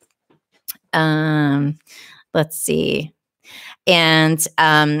 Let's see. And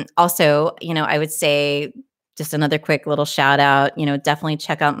also, I would say just another quick little shout out, definitely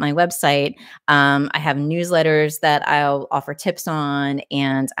check out my website. I have newsletters that I'll offer tips on,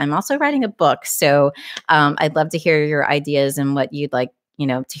 and I'm also writing a book. So I'd love to hear your ideas and what you'd like,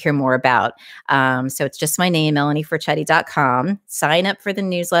 to hear more about. So it's just my name, melanieforchetti.com. Sign up for the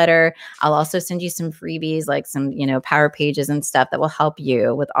newsletter. I'll also send you some freebies, like some, power pages and stuff that will help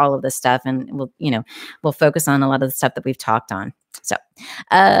you with all of this stuff. And we'll focus on a lot of the stuff that we've talked on. So,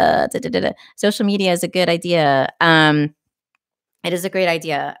 social media is a good idea. It is a great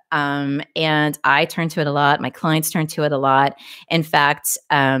idea. And I turn to it a lot. My clients turn to it a lot. In fact,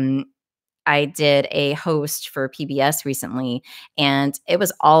 I did a host for PBS recently, and it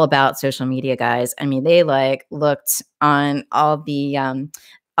was all about social media, guys. I mean, they looked on all of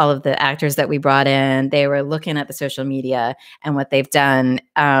the actors that we brought in. They were looking at the social media and what they've done.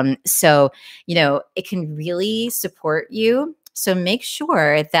 So, it can really support you. So make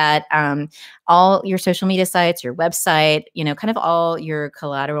sure that all your social media sites, your website, kind of all your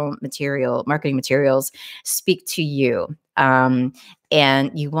collateral material, marketing materials speak to you. And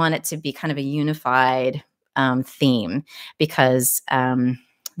you want it to be kind of a unified theme because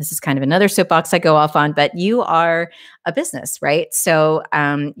this is kind of another soapbox I go off on, but you are a business, right? So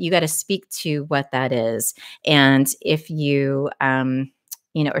you got to speak to what that is. And if you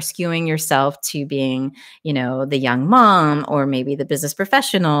are skewing yourself to being, the young mom or maybe the business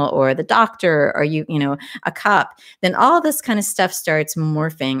professional or the doctor or a cop, then all this kind of stuff starts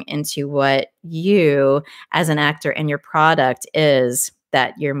morphing into what you as an actor and your product is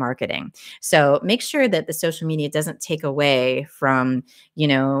that you're marketing. So make sure that the social media doesn't take away from,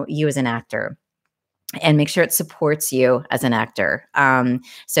 you as an actor, and make sure it supports you as an actor.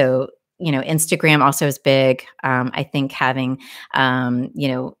 So Instagram also is big. I think having,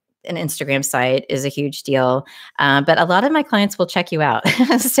 an Instagram site is a huge deal. But a lot of my clients will check you out.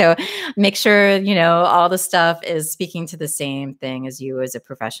 So make sure, all the stuff is speaking to the same thing as you as a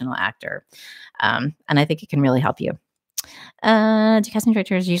professional actor. And I think it can really help you. Do casting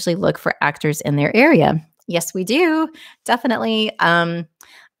directors usually look for actors in their area? Yes, we do. Definitely.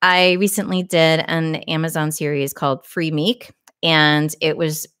 I recently did an Amazon series called Free Meek, and it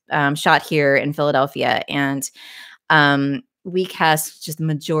was shot here in Philadelphia. And We cast just the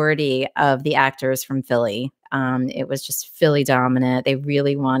majority of the actors from Philly. It was just Philly dominant. They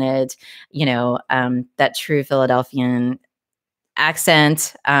really wanted, that true Philadelphian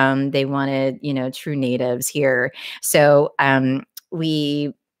accent. They wanted, true natives here. So I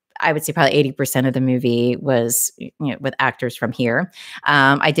would say probably 80% of the movie was, with actors from here.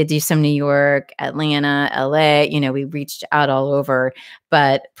 I did do some New York, Atlanta, LA, we reached out all over,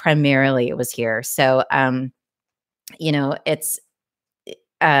 but primarily it was here. So, it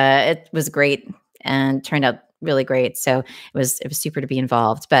was great and turned out really great. So it was super to be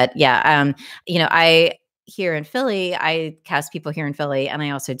involved. But yeah, I here in Philly, I cast people here in Philly, and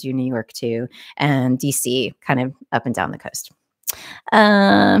I also do New York too, and DC, kind of up and down the coast.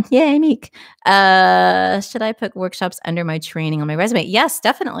 Yay, Meek. Should I put workshops under my training on my resume? Yes,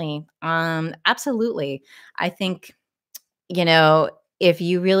 definitely. Absolutely. I think, if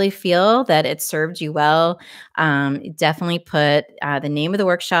you really feel that it served you well, definitely put the name of the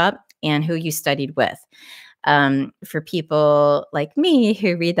workshop and who you studied with. For people like me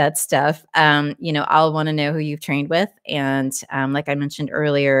who read that stuff, I'll want to know who you've trained with. And like I mentioned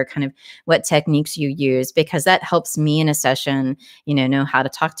earlier, kind of what techniques you use, because that helps me in a session, know how to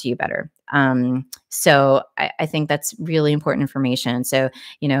talk to you better. So I think that's really important information. So,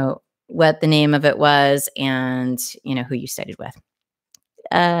 what the name of it was and, who you studied with.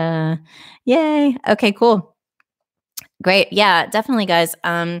 Yay. Okay, cool. Great. Yeah, definitely, guys.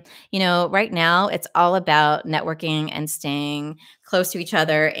 Right now it's all about networking and staying close to each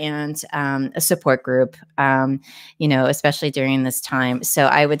other and a support group, especially during this time. So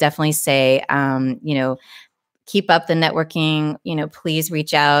I would definitely say, keep up the networking, please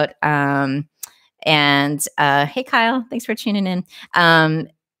reach out. And hey, Kyle, thanks for tuning in.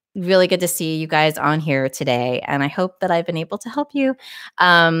 Really good to see you guys on here today. And I hope that I've been able to help you.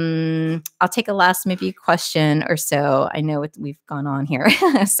 I'll take a last maybe question or so. I know we've gone on here.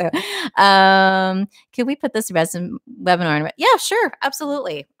 So could we put this webinar in? Yeah, sure.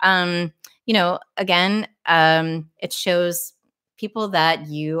 Absolutely. Again, it shows people that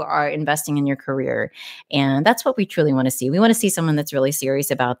you are investing in your career. And that's what we truly want to see. We want to see someone that's really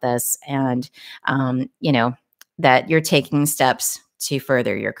serious about this and, that you're taking steps to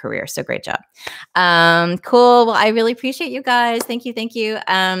further your career. So great job. Cool. Well, I really appreciate you guys. Thank you. Thank you.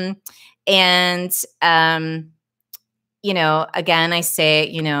 Again, I say,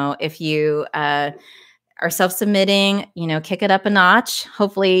 if you, are self-submitting, kick it up a notch.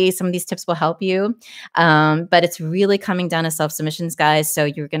 Hopefully some of these tips will help you. But it's really coming down to self-submissions, guys. So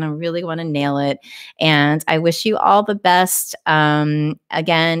you're going to really want to nail it. And I wish you all the best.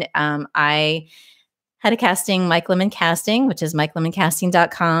 Again, I had a casting, Mike Lemon Casting, which is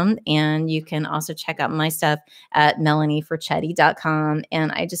MikeLemonCasting.com. And you can also check out my stuff at MelanieForchetti.com.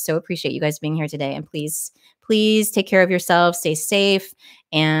 And I just so appreciate you guys being here today. And please take care of yourselves, stay safe,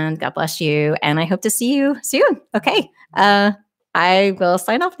 and God bless you. And I hope to see you soon. Okay. I will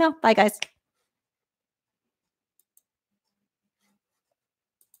sign off now. Bye, guys.